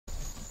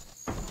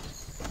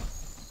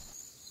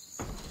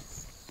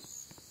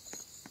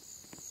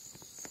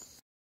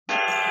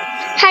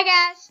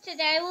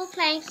today we're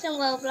playing some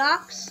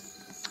Roblox.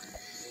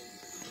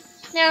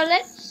 Now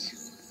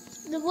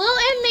we're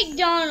in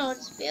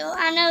McDonaldsville,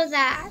 I know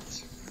that.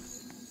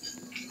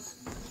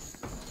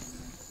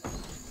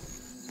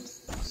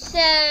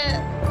 So,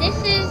 this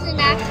is an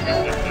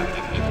actual...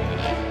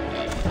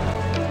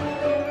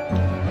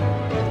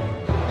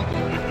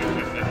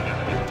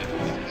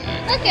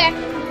 Okay.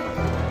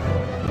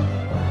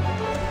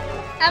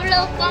 Have a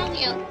little fun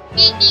here.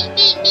 Beep, beep,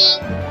 beep,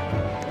 beep.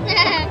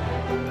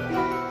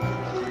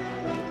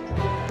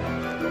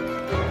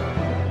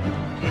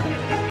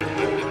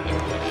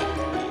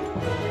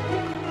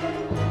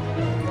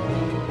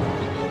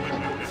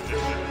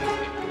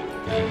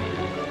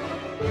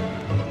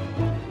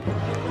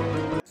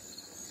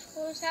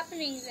 What's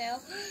happening there?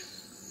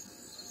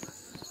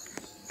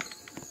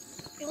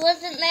 It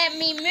wasn't letting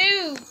me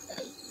move.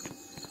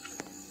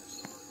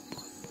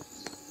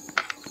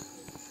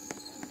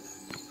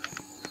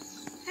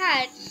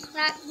 Hi, it's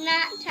not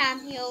night time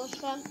here or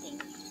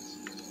something.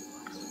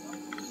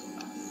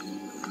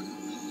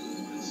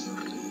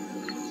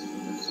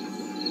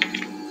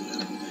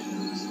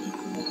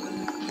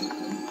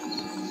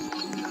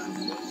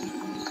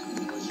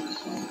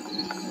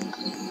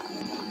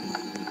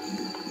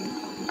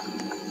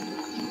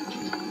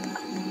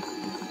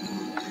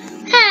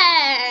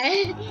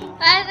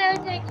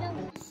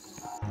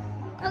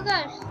 Oh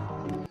gosh.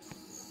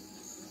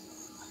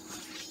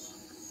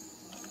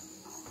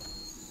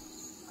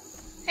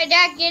 Hey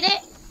Dad, get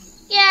it?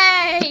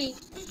 Yay!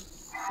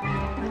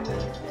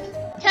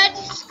 Touch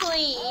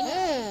screen.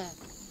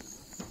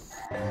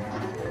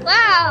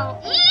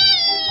 Wow.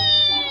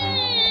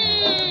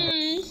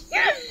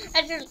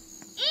 I just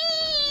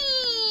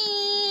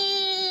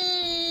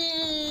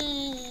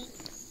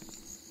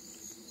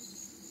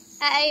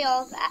I ate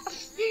all that.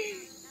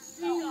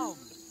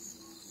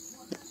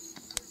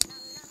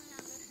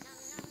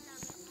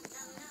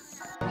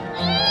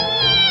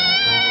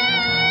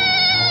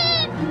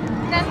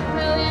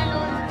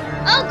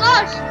 Oh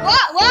gosh!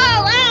 Wow!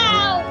 Wow!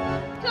 Wow!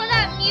 Turn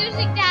that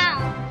music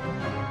down.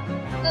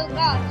 Oh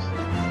gosh.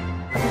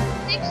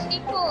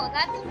 64.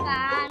 That's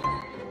bad.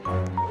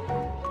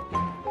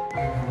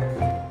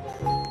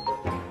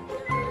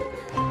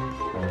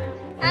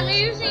 I'm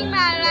using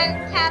my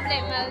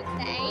tablet mode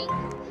thing.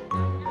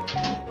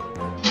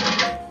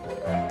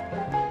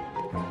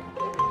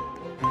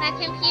 My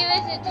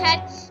computer's a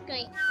touch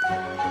screen.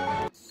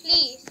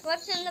 Please,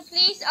 what's in the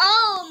police?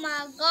 Oh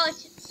my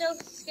gosh! It's so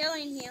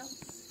scary in here.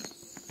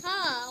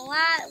 Huh,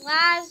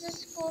 why is the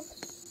school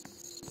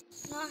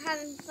not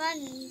having fun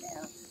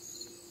though?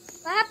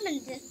 What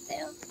happened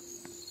there?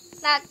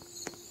 Like,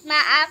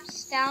 my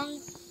app's down.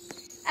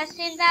 I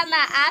think that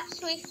my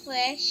app's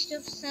refreshed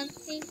or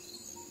something.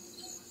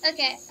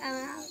 Okay, I'm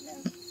out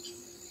though.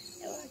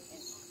 They're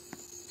working.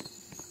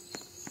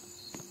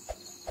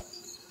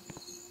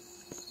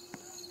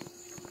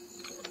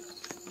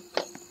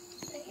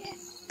 Okay.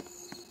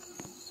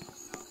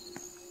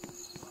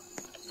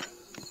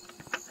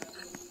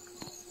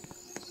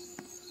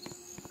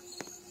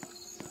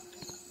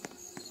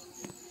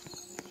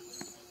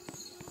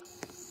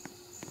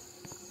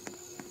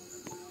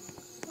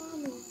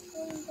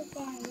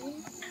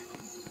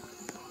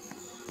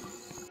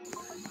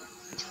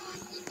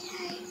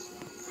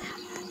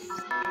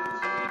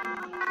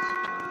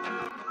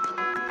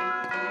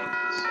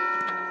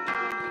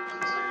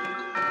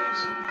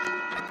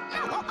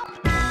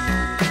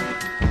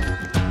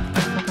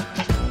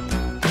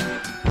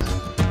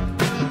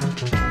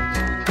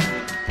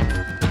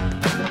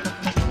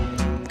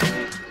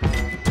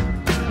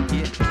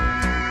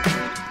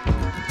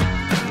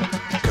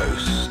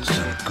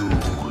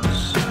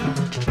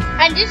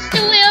 I'm just a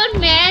weird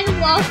man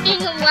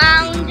walking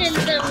around in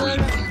the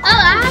woods.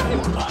 Oh, I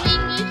haven't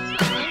seen this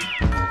one.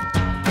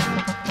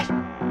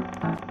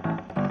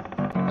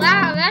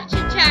 Wow, that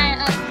should try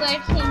to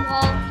upgrade from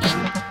walking.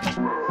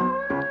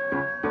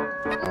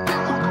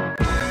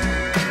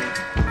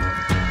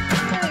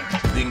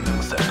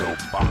 Things that go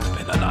bump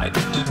in the night.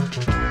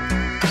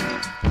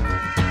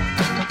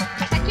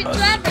 I can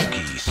grab it.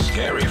 A spooky,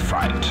 scary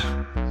fright.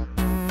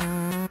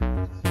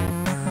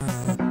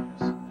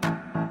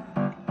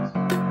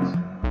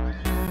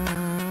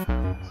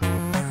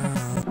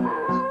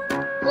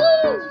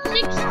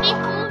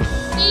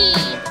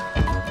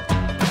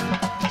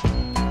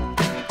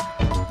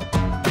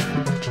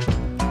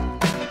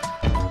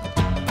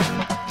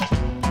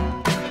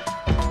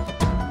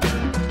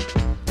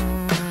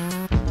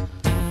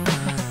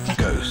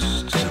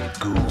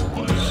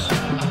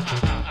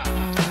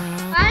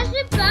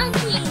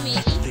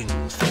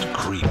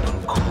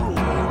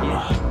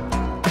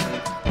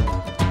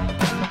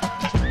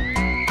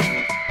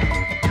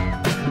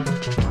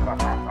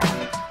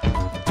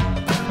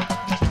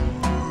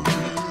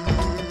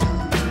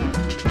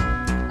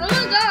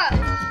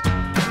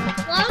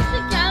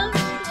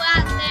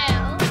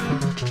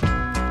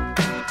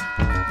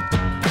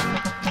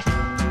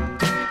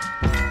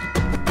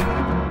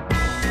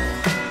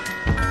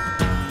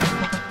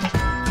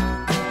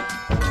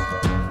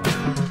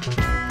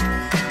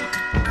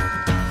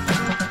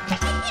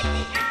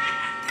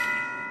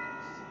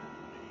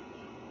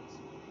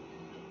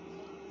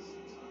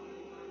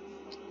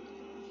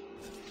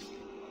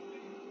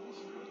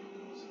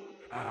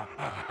 So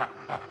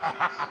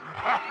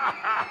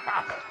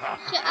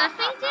I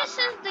think this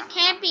is the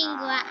camping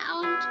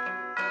ground.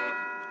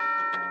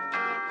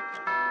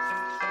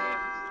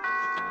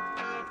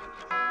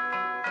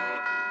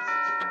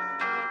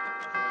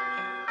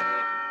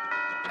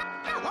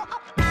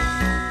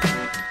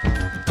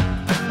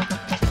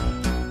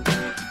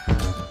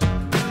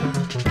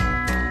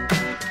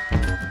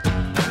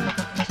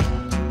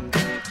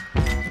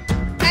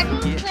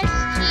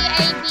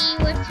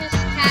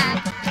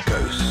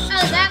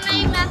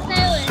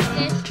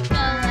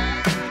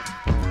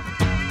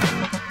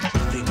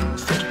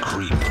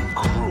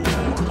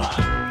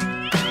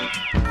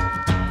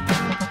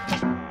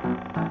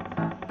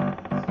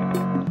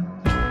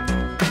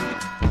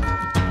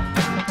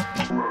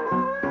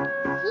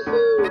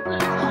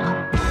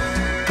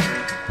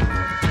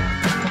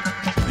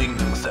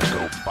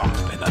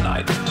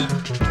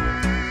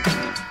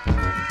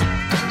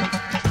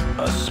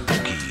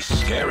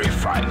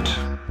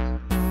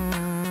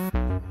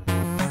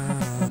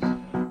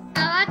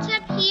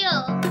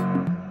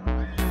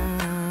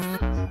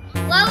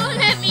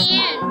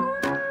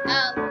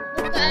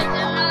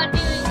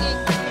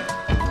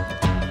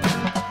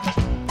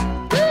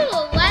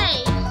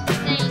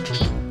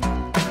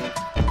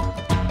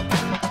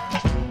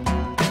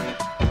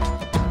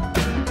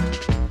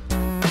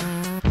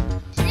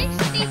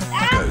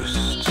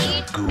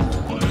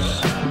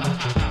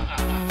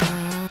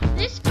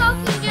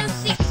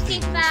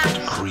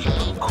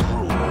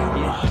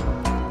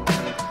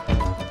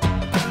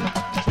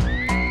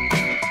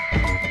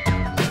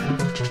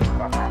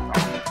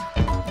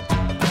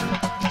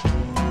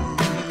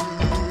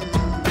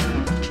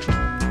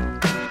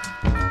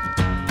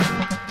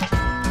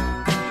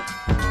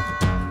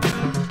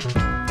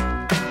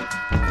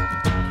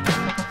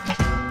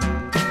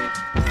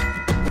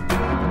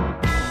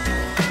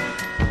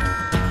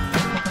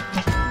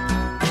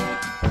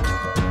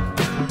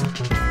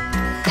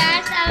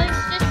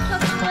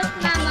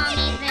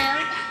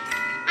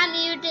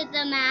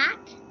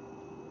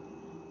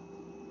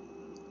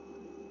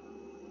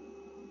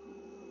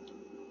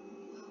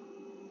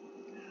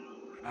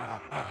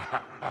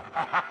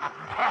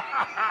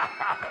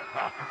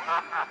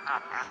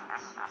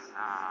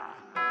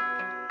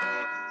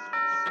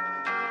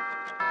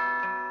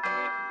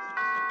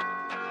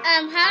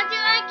 How do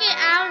I get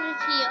out of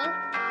here?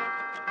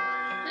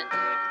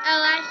 Oh,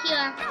 right here,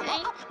 I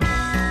think.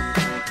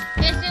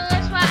 Yes, it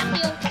was right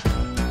here.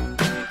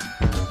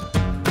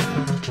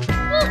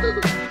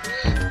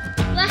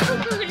 Why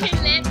wouldn't it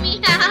let me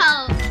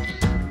out?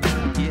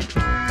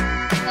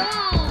 Come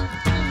on.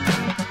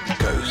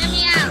 Let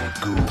me out.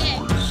 Okay.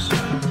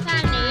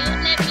 Finally, it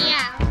let me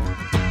out.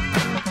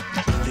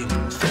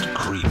 Things that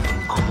creep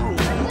and crawl.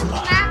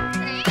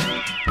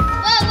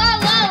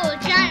 Whoa,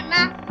 giant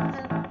map.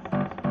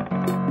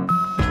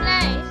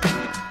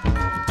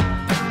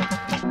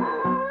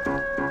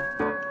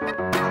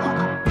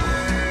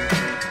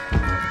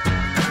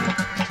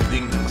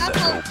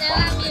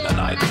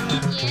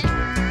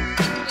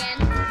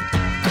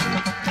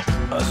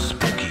 A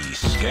spooky,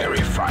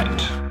 scary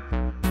fright.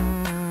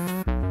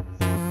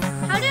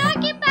 How do I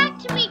get back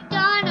to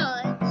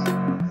McDonald's?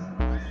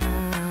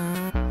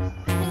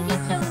 I think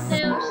it's over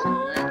there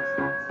somewhere.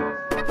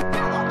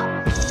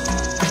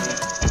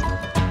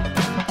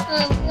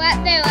 Oh, right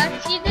there. I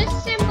see this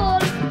symbol.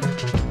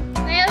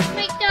 Where's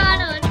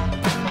McDonald's?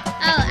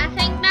 Oh, I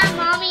think my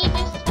mommy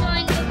just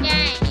joined the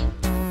game.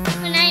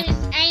 Her name is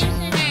Ames.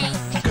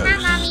 Hi,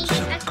 mommy.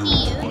 I see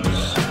you.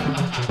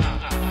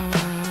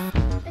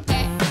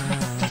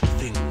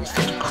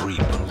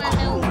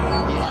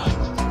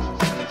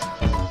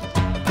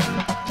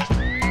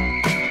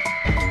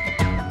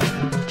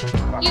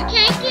 You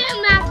can't get in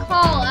my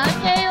car, I'll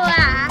tell you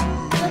why.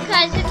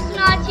 Because it's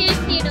not your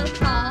little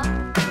car.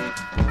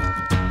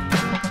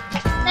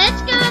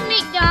 Let's go to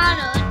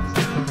McDonald's.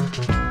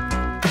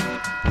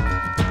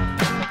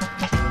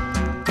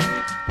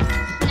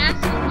 It's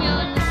nice in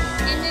here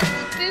and it's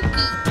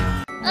spooky.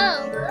 Oh,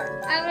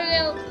 I have a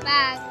little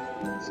bag.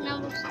 It's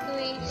number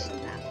 3.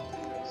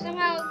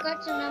 Somehow it got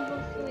to number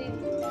 3.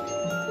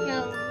 No,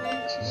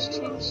 let's just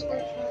change the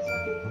color.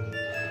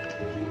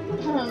 I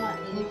don't know,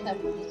 you have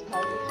these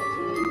colors.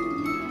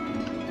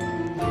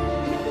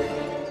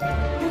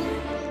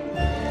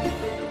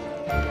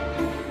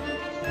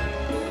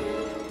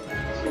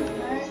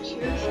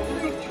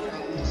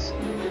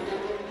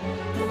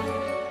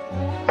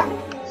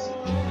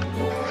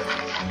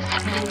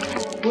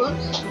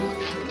 Whoops.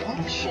 That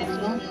shit's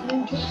not even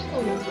just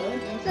over.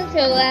 It's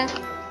okay.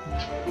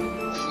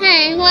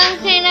 Hey, why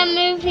can't I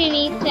move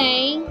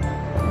anything?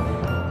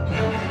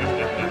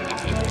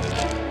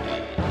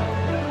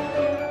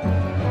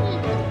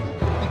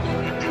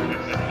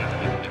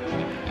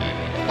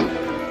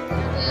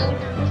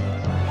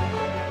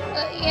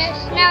 Yes,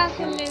 now I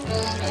can move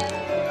stuff.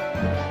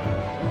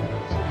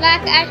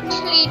 Like I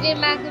actually did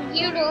my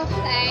computer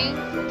thing.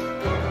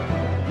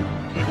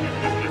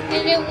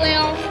 And it went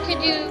off to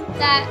do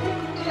that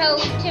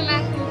code to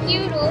my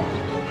computer.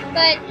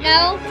 But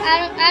no,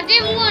 I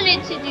didn't want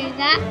it to do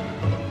that.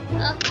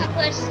 Oh, I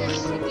pushed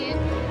this again.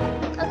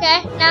 Okay,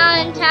 now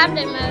in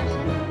tablet mode.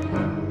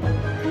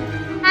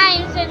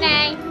 Hi,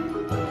 Renee.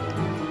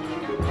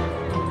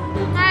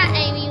 Hi,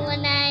 Amy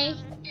Renee.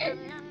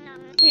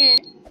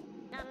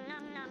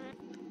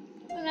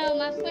 Oh no,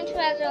 my french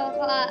fries are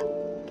hot.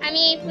 I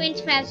mean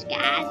french fries,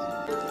 guys.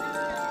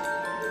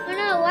 Oh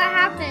no, what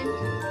happened?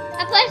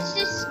 I pressed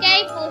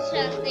escape or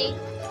something.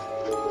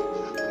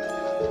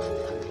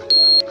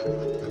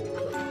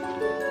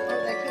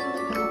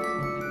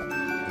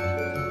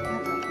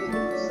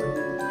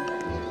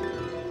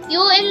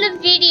 You're in the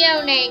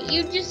video, Nate.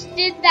 You just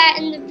did that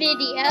in the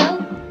video.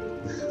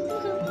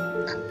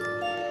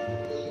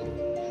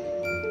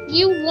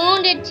 You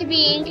wanted to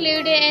be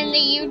included in the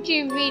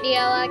YouTube video,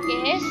 I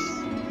guess.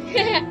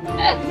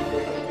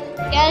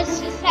 Guys,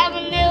 just have a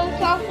little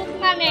talk with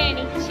my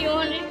nanny. She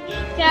wanted to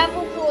have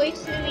a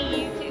voice in the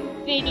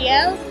YouTube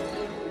video.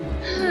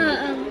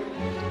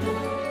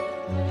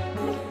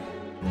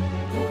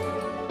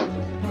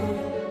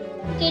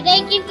 Did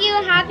they give you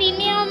a Happy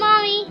Meal,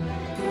 Mommy?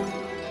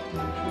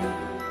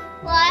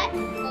 What?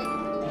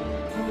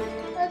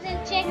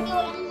 Doesn't check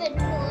your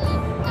inventory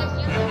because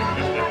you're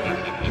probably having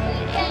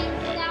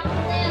things down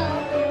there.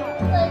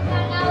 Because I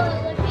know it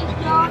would be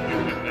dark.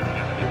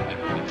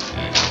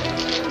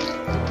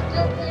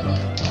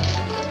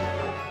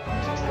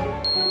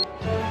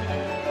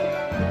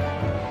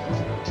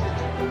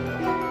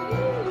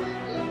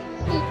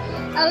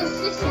 I was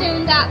just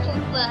doing that for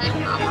fun,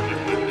 Mama.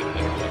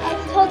 I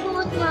was talking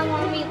with my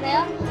mommy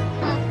there.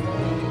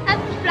 A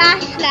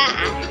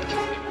flashlight.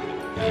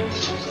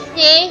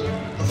 See?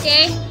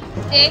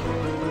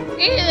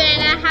 Ooh,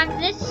 and I have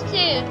this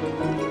too.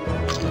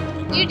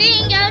 You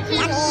didn't go to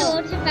the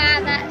store to buy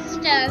that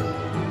stuff.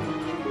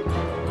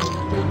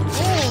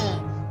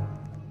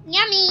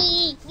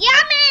 Yummy!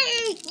 Yummy!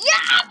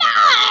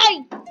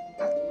 Yummy!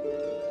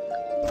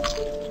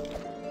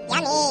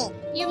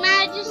 You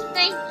might just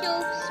think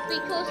your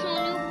speakers on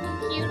your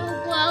computer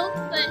broke,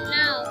 but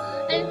no.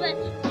 I just went,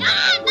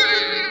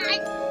 yummy!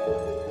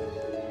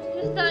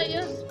 You thought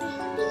your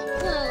speakers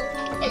broke.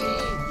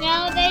 No,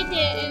 they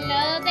didn't.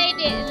 No, they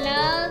didn't. No,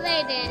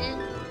 they didn't.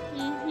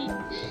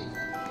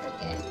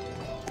 Okay.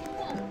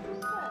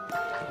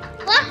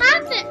 What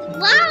happened?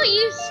 Why are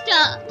you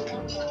stuck?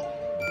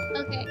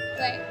 Okay,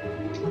 wait.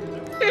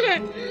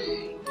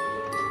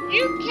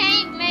 You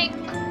can't make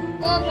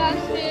Roblox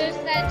videos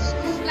that's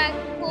just like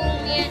 4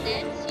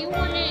 minutes. You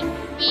want it to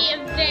be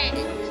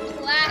advanced,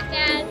 right,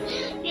 guys?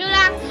 You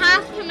like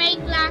have to make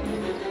like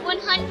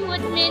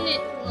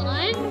 100-minute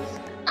ones.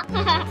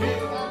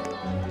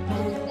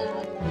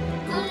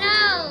 Oh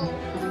no!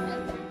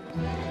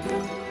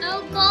 Oh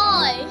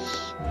gosh!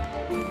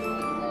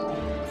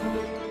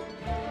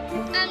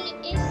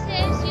 It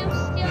says you're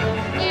still in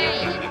the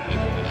game.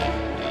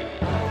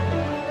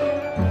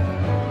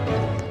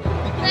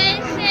 But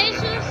it says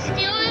you're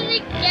still in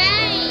the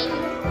game.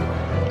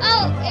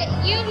 Oh,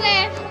 you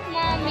left,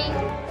 Mommy.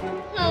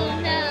 Oh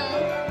no.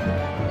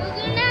 We're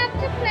gonna have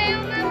to play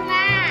on my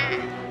Mac.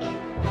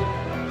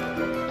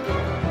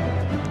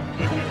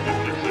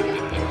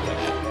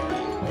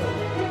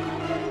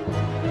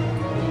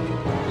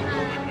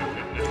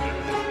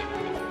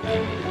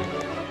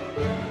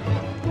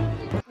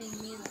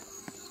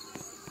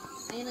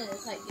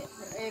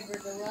 Forever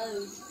to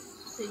load,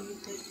 so you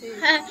could too.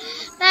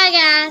 Bye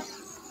guys.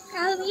 I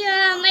hope you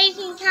have an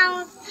amazing time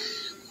with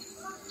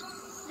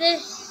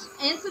this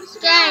And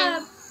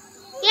subscribe. game.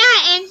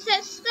 Yeah, and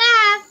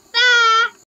subscribe.